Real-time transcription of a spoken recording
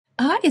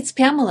Hi, it's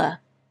Pamela.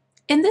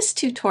 In this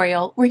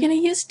tutorial, we're going to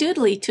use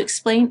Doodly to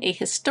explain a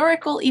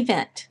historical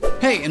event.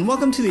 Hey, and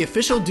welcome to the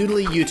official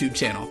Doodly YouTube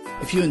channel.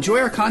 If you enjoy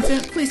our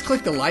content, please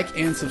click the like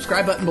and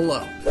subscribe button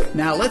below.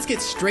 Now let's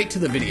get straight to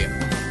the video.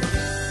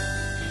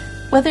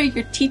 Whether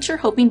you're a teacher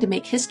hoping to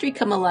make history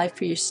come alive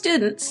for your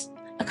students,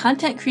 a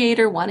content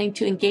creator wanting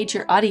to engage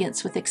your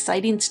audience with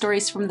exciting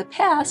stories from the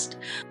past,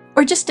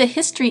 or just a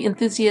history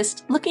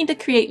enthusiast looking to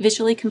create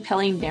visually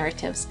compelling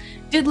narratives,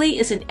 Doodly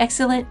is an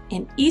excellent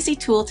and easy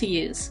tool to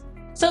use.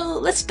 So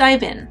let's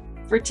dive in.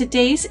 For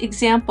today's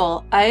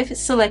example, I've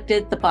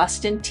selected the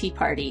Boston Tea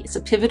Party. It's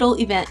a pivotal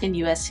event in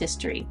US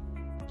history.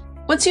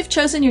 Once you've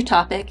chosen your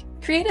topic,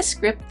 create a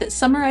script that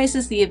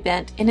summarizes the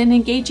event in an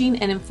engaging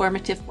and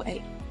informative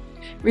way.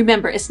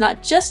 Remember, it's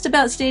not just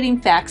about stating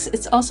facts,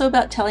 it's also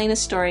about telling a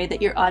story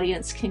that your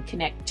audience can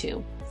connect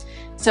to.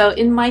 So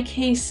in my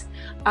case,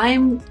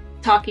 I'm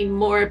talking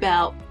more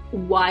about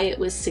why it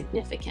was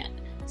significant.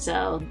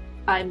 So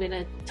I'm going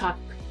to talk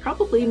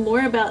probably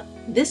more about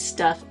this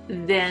stuff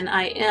than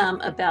I am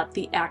about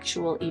the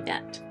actual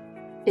event.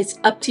 It's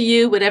up to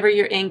you, whatever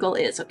your angle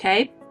is,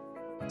 okay?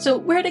 So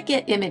where to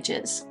get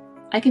images?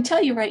 I can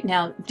tell you right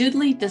now,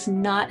 Doodly does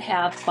not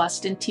have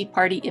Boston Tea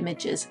Party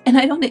images, and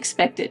I don't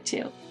expect it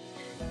to.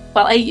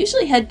 While I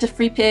usually head to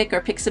Freepik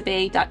or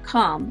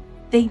Pixabay.com,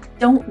 they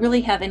don't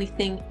really have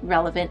anything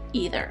relevant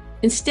either.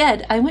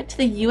 Instead, I went to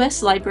the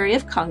US Library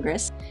of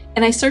Congress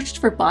and I searched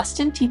for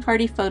Boston Tea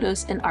Party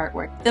photos and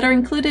artwork that are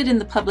included in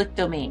the public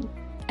domain.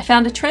 I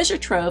found a treasure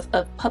trove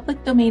of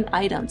public domain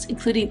items,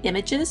 including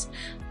images,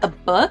 a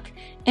book,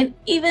 and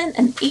even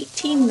an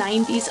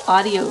 1890s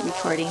audio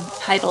recording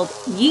titled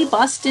Ye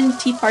Boston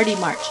Tea Party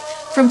March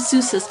from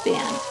Sousa's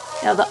band.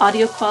 Now the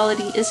audio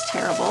quality is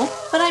terrible,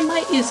 but I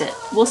might use it.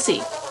 We'll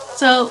see.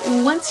 So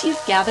once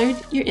you've gathered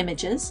your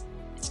images,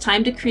 it's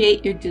time to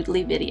create your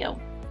Doodly video.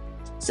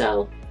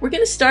 So we're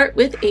going to start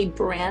with a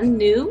brand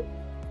new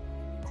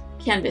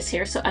canvas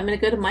here. So I'm going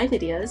to go to my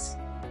videos.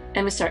 I'm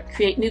going to start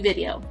create new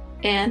video.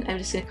 And I'm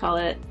just going to call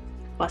it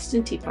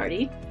Boston Tea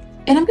Party.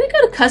 And I'm going to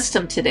go to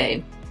custom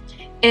today.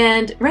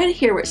 And right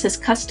here where it says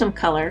custom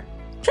color,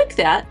 click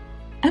that.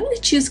 I'm going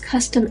to choose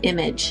custom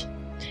image.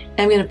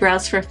 I'm going to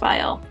browse for a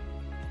file.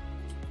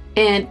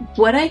 And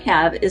what I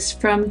have is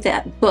from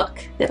that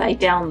book that I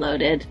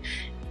downloaded.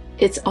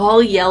 It's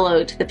all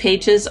yellowed. The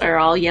pages are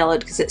all yellowed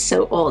because it's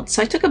so old.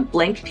 So I took a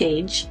blank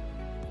page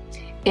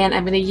and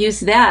I'm going to use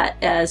that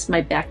as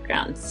my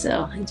background.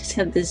 So I just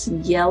have this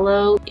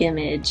yellow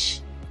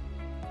image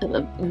of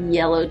a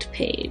yellowed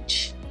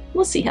page.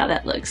 We'll see how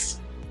that looks.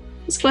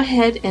 Let's go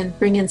ahead and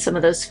bring in some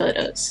of those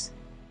photos.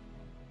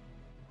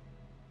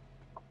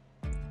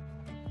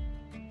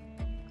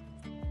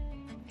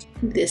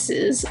 This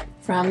is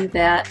from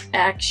that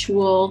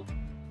actual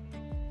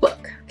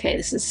book. Okay,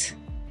 this is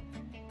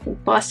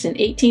Boston,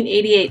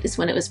 1888 is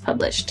when it was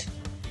published.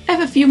 I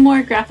have a few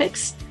more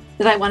graphics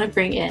that I want to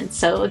bring in.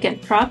 So again,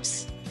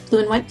 props, blue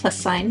and white plus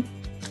sign,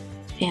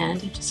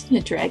 and I'm just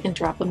going to drag and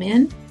drop them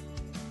in.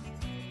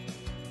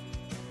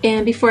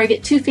 And before I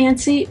get too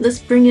fancy, let's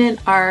bring in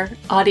our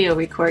audio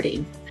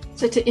recording.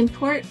 So to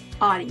import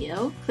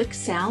audio, click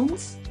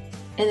sounds,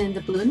 and then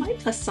the blue and white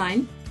plus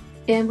sign.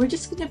 And we're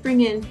just going to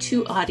bring in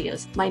two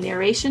audios. My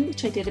narration,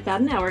 which I did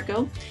about an hour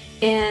ago,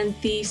 and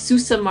the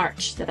Sousa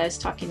March that I was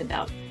talking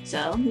about.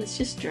 So let's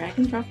just drag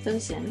and drop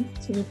those in.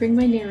 So I'm going to bring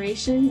my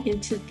narration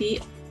into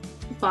the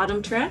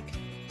bottom track.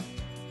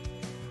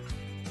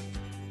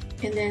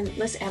 And then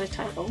let's add a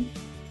title.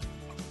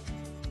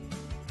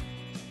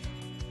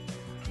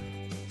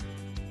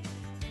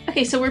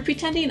 Okay, so we're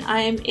pretending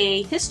I'm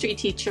a history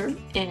teacher,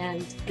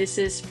 and this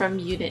is from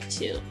Unit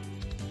 2.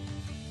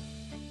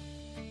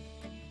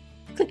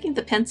 Clicking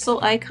the pencil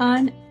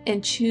icon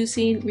and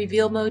choosing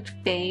Reveal Mode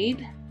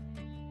Fade.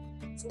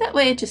 So that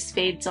way it just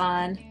fades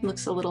on,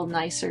 looks a little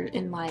nicer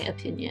in my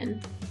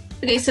opinion.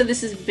 Okay, so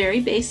this is very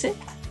basic.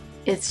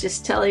 It's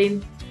just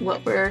telling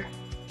what we're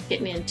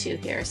getting into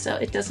here. So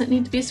it doesn't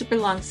need to be a super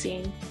long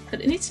scene,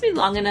 but it needs to be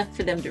long enough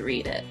for them to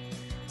read it.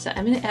 So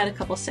I'm going to add a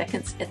couple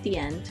seconds at the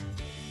end.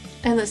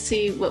 And let's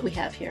see what we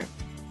have here.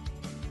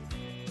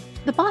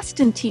 The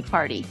Boston Tea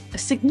Party, a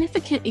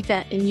significant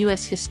event in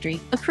US history,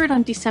 occurred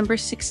on December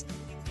 6th.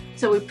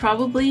 So we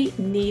probably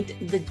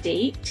need the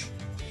date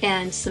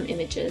and some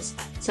images.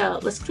 So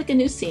let's click a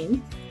new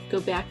scene, go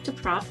back to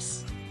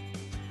props,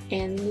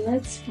 and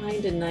let's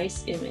find a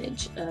nice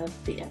image of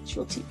the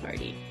actual tea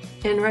party.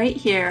 And right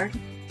here,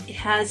 it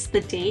has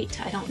the date.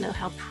 I don't know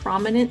how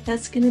prominent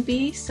that's going to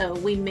be, so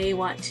we may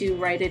want to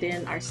write it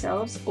in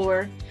ourselves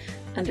or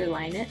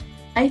underline it.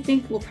 I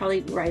think we'll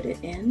probably write it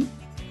in.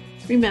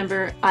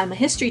 Remember, I'm a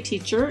history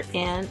teacher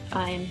and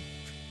I'm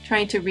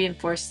trying to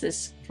reinforce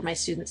this for my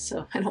students,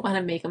 so I don't want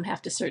to make them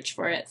have to search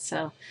for it.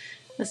 So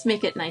let's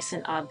make it nice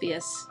and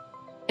obvious.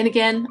 And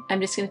again,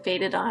 I'm just going to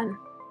fade it on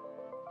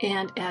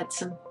and add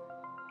some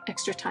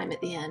extra time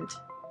at the end.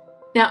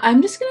 Now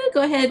I'm just going to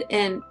go ahead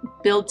and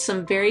build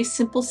some very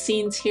simple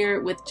scenes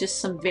here with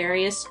just some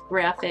various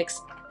graphics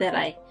that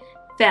I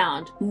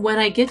found. When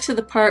I get to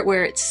the part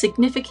where it's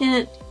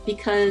significant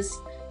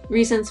because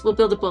reasons, we'll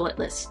build a bullet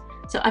list.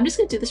 So I'm just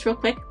going to do this real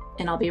quick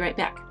and I'll be right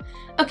back.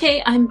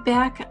 Okay, I'm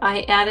back.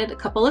 I added a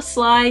couple of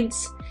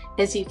slides,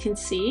 as you can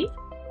see.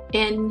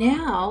 And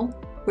now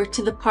we're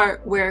to the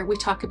part where we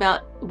talk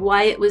about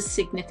why it was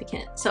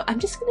significant. So I'm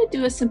just going to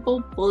do a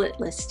simple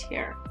bullet list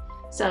here.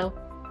 So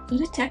go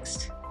to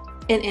text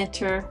and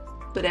enter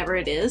whatever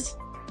it is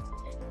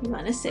you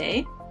want to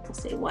say. I'll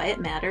say why it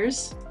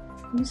matters.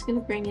 I'm just going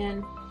to bring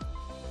in,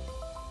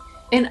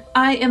 and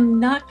I am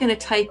not going to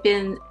type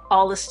in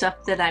all the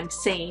stuff that I'm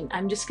saying.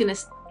 I'm just going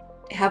to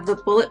have the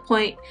bullet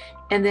point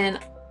and then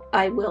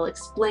I will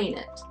explain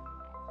it.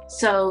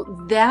 So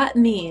that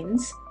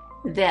means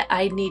that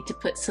I need to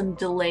put some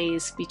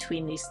delays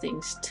between these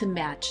things to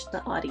match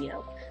the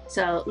audio.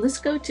 So let's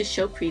go to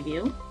show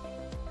preview.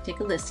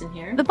 Take a listen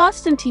here. The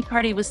Boston Tea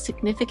Party was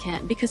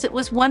significant because it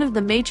was one of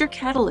the major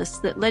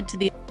catalysts that led to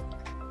the...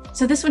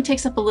 So this one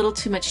takes up a little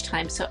too much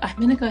time, so I'm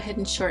going to go ahead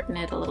and shorten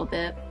it a little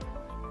bit.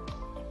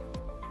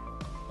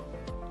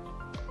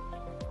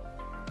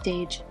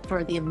 Stage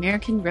for the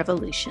American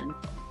Revolution.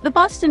 The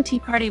Boston Tea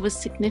Party was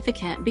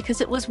significant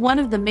because it was one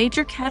of the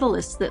major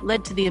catalysts that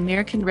led to the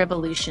American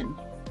Revolution.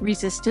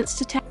 Resistance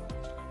to tax.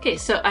 Okay,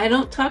 so I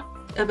don't talk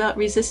about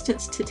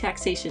resistance to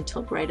taxation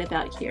till right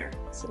about here.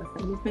 So if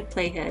I move my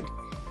playhead,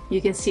 you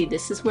can see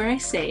this is where I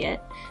say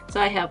it. So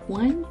I have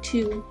 1,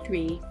 2,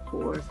 3,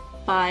 4,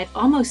 5,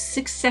 almost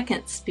 6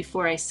 seconds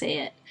before I say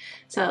it.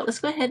 So let's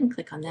go ahead and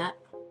click on that.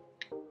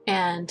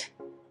 And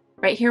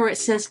right here where it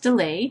says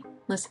delay,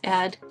 let's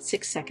add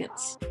 6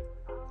 seconds.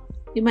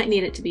 You might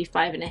need it to be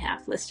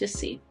 5.5. Let's just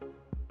see.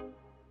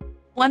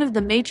 One of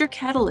the major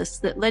catalysts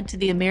that led to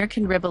the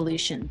American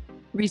Revolution.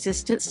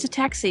 Resistance to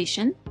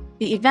taxation.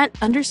 The event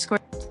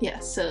underscored... Yeah,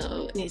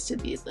 so it needs to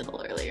be a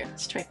little earlier.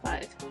 Let's try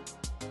 5.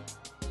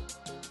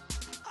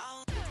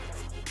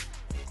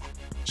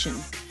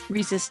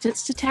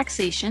 Resistance to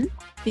taxation.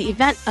 The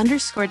event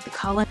underscored the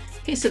colony.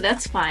 Okay, so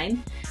that's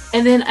fine.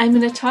 And then I'm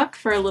going to talk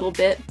for a little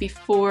bit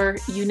before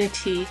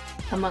unity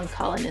among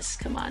colonists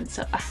come on.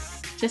 So I'm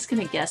just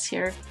going to guess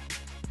here.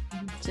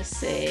 Just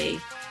say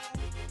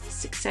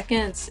 6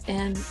 seconds,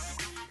 and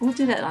we'll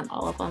do that on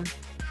all of them.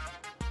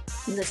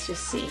 Let's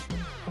just see.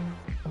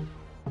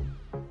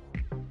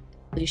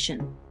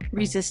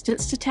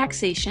 Resistance to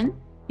taxation.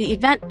 The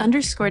event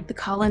underscored the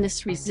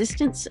colonists'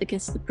 resistance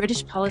against the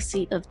British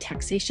policy of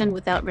taxation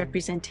without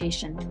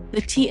representation.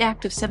 The Tea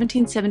Act of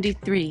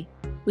 1773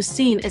 was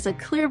seen as a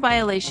clear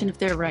violation of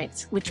their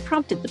rights, which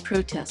prompted the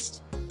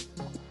protest.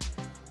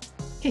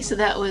 Okay, so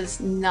that was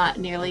not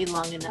nearly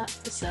long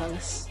enough, so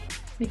let's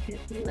make it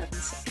 11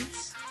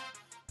 seconds.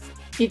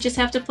 You just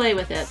have to play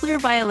with it. Clear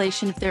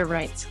violation of their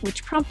rights,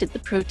 which prompted the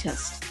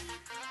protest.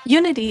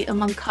 Unity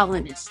among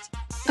colonists.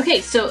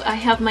 Okay, so I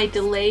have my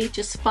delay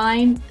just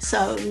fine.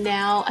 So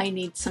now I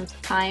need some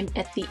time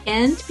at the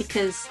end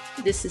because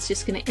this is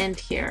just going to end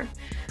here.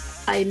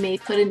 I may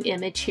put an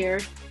image here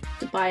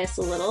to bias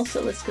a little.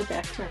 So let's go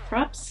back to our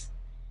props.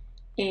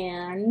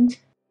 And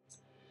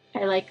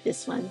I like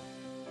this one.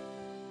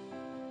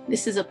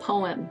 This is a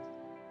poem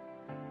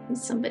that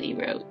somebody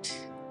wrote.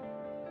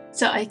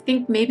 So I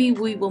think maybe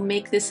we will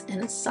make this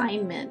an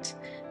assignment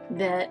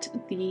that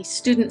the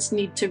students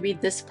need to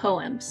read this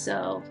poem.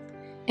 So,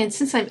 and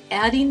since I'm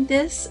adding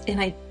this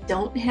and I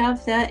don't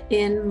have that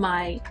in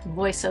my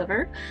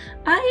voiceover,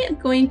 I am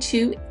going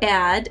to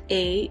add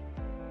a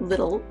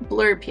little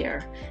blurb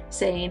here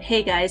saying,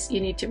 hey guys, you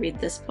need to read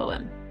this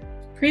poem.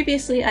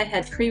 Previously I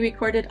had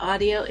pre-recorded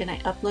audio and I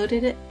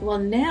uploaded it. Well,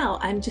 now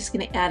I'm just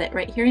going to add it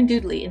right here in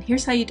Doodly, and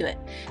here's how you do it.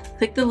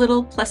 Click the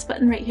little plus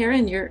button right here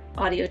in your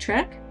audio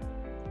track.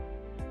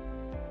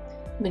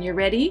 When you're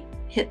ready,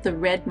 hit the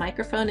red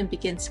microphone and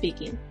begin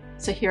speaking.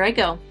 So here I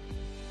go.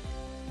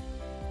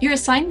 Your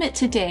assignment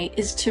today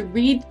is to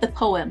read the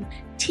poem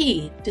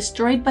Tea,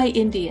 Destroyed by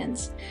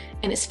Indians,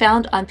 and it's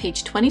found on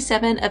page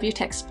 27 of your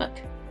textbook.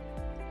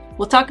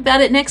 We'll talk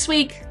about it next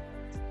week.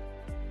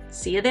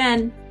 See you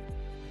then.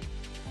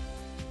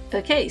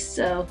 Okay,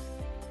 so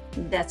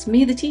that's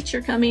me, the teacher,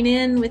 coming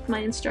in with my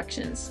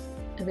instructions.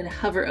 I'm going to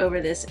hover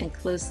over this and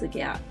close the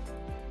gap.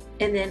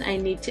 And then I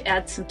need to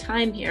add some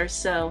time here.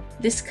 So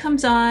this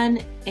comes on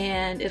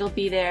and it'll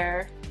be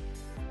there.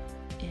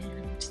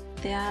 And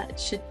that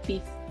should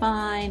be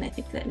fine. I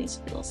think that needs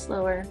to be a little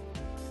slower.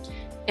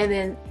 And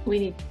then we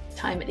need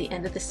time at the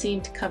end of the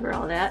scene to cover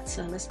all that.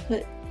 So let's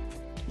put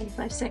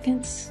 25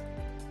 seconds.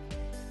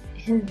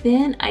 And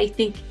then I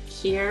think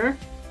here,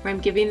 where I'm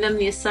giving them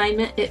the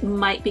assignment, it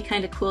might be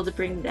kind of cool to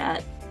bring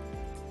that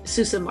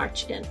Sousa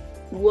march in.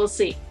 We'll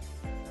see.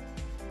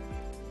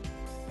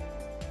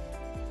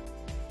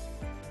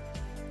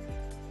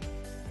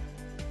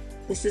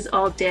 This is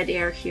all dead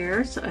air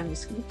here, so I'm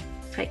just going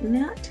to tighten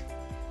that.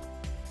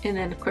 And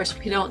then of course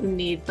we don't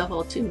need the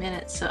whole 2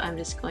 minutes, so I'm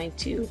just going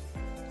to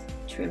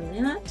trim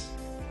that.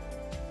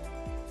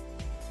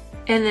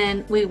 And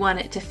then we want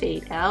it to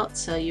fade out,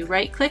 so you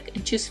right click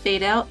and choose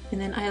fade out, and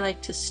then I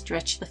like to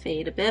stretch the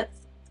fade a bit.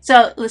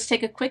 So let's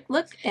take a quick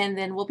look and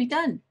then we'll be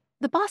done.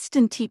 The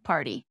Boston Tea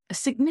Party, a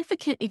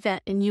significant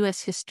event in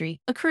U.S.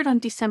 history, occurred on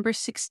December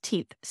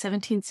 16,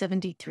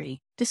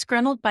 1773.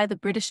 Disgruntled by the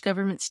British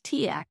government's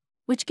Tea Act,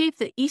 which gave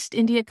the East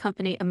India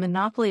Company a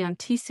monopoly on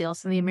tea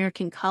sales in the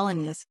American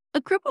colonies,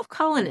 a group of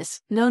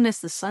colonists known as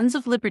the Sons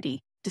of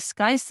Liberty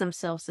disguised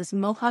themselves as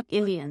Mohawk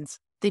Indians.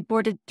 They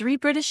boarded 3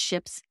 British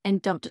ships and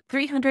dumped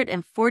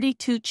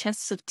 342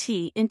 chests of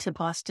tea into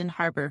Boston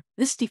Harbor.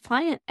 This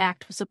defiant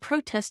act was a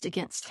protest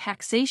against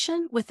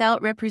taxation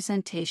without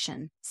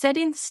representation,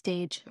 setting the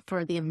stage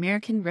for the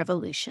American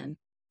Revolution.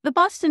 The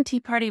Boston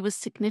Tea Party was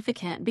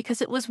significant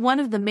because it was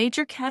one of the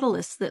major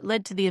catalysts that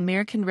led to the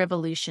American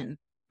Revolution.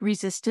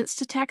 Resistance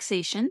to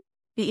taxation.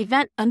 The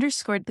event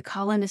underscored the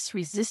colonists'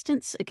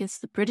 resistance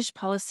against the British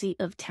policy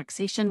of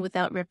taxation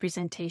without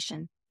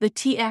representation. The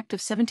Tea Act of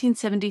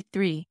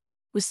 1773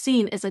 was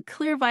seen as a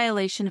clear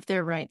violation of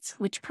their rights,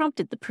 which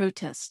prompted the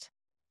protest.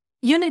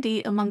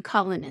 Unity among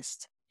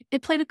colonists.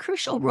 It played a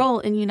crucial role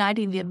in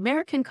uniting the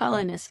American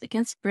colonists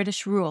against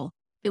British rule.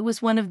 It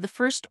was one of the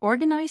first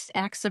organized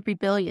acts of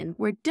rebellion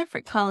where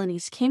different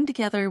colonies came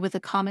together with a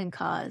common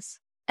cause.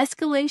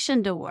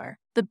 Escalation to war.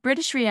 The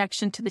British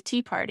reaction to the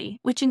Tea Party,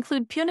 which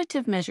include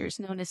punitive measures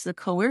known as the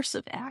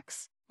Coercive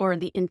Acts, or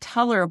the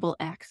Intolerable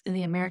Acts in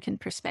the American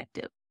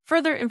perspective,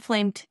 further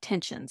inflamed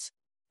tensions.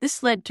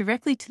 This led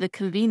directly to the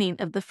convening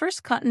of the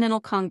First Continental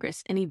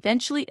Congress and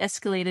eventually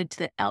escalated to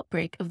the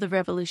outbreak of the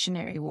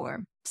Revolutionary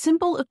War.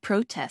 Symbol of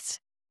protest.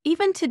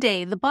 Even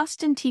today, the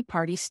Boston Tea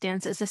Party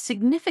stands as a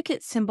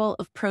significant symbol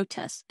of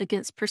protest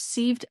against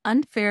perceived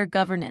unfair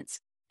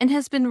governance and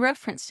has been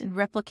referenced and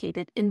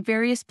replicated in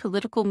various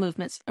political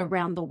movements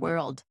around the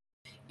world.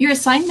 Your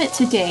assignment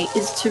today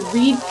is to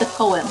read the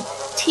poem,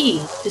 Tea,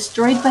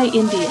 Destroyed by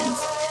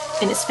Indians,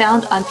 and it's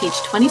found on page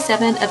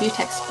 27 of your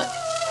textbook.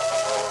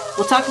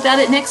 We'll talk about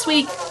it next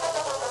week.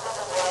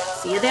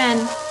 See you then.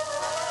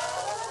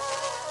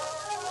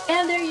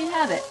 And there you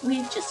have it.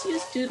 We've just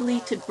used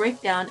Doodly to break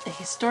down a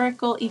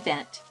historical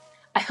event.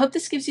 I hope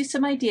this gives you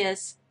some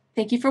ideas.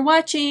 Thank you for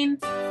watching.